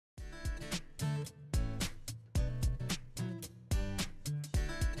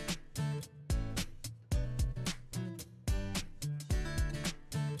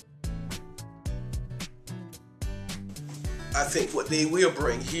I think what they will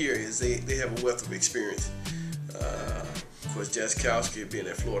bring here is they have a wealth of experience. Of course, Jaskowski being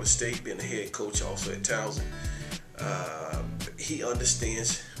at Florida State, being the head coach also at Townsend, he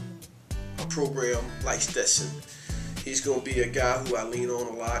understands a program like Stetson. He's going to be a guy who I lean on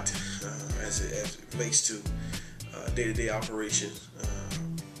a lot as it relates to day-to-day operations.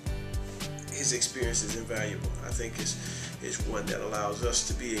 His experience is invaluable. I think it's one that allows us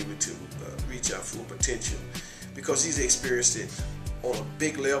to be able to reach our full potential because he's experienced it on a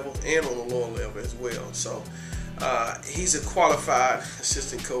big level and on a lower level as well. So he's a qualified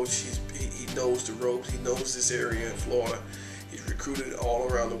assistant coach. He knows the ropes. He knows this area in Florida. He's recruited all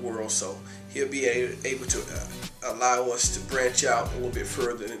around the world, so he'll be able to allow us to branch out a little bit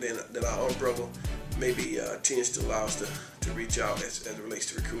further than our umbrella maybe tends to allow us to reach out as it relates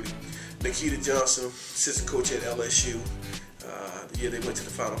to recruiting. Nikita Johnson, assistant coach at LSU, the year they went to the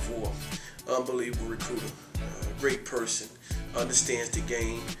Final Four. Unbelievable recruiter, great person, understands the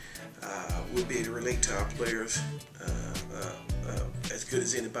game, will be able to relate to our players as good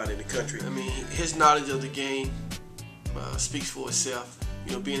as anybody in the country. I mean, his knowledge of the game speaks for itself.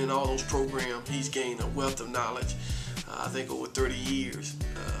 You know, being in all those programs, he's gained a wealth of knowledge. I think over 30 years,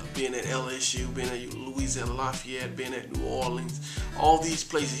 being at LSU, being at Louisiana Lafayette, being at New Orleans, all these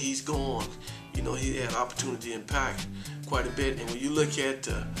places he's gone, you know, he had opportunity to impact quite a bit. And when you look at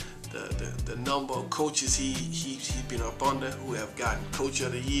the number of coaches he's been up under who have gotten Coach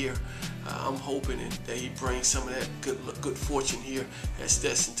of the Year, I'm hoping that he brings some of that good fortune here at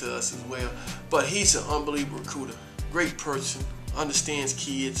Stetson to us as well. But he's an unbelievable recruiter, great person, understands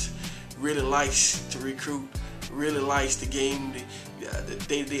kids, really likes to recruit, really likes the game, the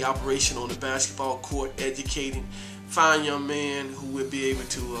day-to-day operation on the basketball court, educating. Fine young man who will be able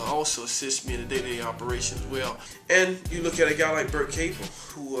to also assist me in the day-to-day operation as well. And you look at a guy like Bert Capel,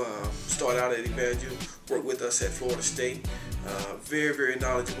 who started out at Evangel, worked with us at Florida State. Very, very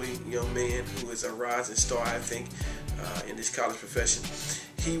knowledgeable young man who is a rising star, I think, in this college profession.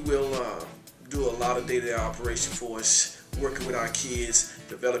 He will do a lot of day-to-day operation for us, working with our kids,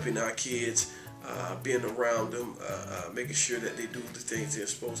 developing our kids, being around them, making sure that they do the things they're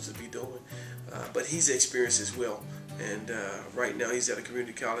supposed to be doing. But he's experienced as well, and right now he's at a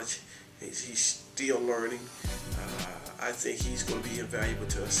community college. He's still learning. I think he's going to be invaluable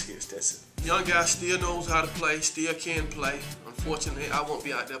to us here at Stetson. Young guy still knows how to play, still can play. Unfortunately, I won't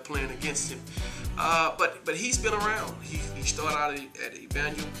be out there playing against him. But he's been around. He started out at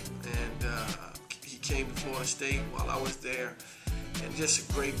Evangel, and he came to Florida State while I was there. And just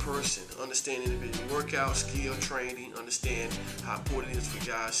a great person, understanding individual workout, skill training, understand how important it is for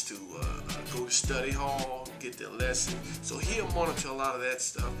guys to go to study hall, get their lesson. So he'll monitor a lot of that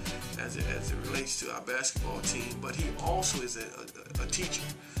stuff as it relates to our basketball team. But he also is a teacher.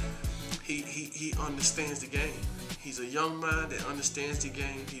 He understands the game. He's a young man that understands the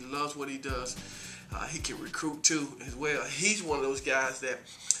game. He loves what he does. He can recruit too as well. He's one of those guys that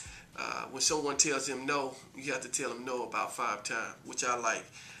when someone tells him no, you have to tell him no about 5 times, which I like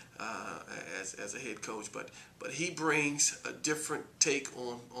as a head coach. But he brings a different take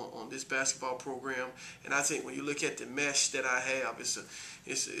on this basketball program, and I think when you look at the mesh that I have,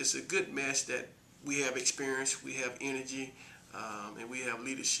 it's a good mesh that we have experience, we have energy, and we have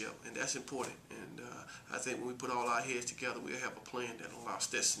leadership, and that's important. And I think when we put all our heads together, we'll have a plan that allows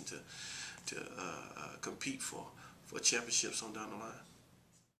Stetson to compete for championships on down the line.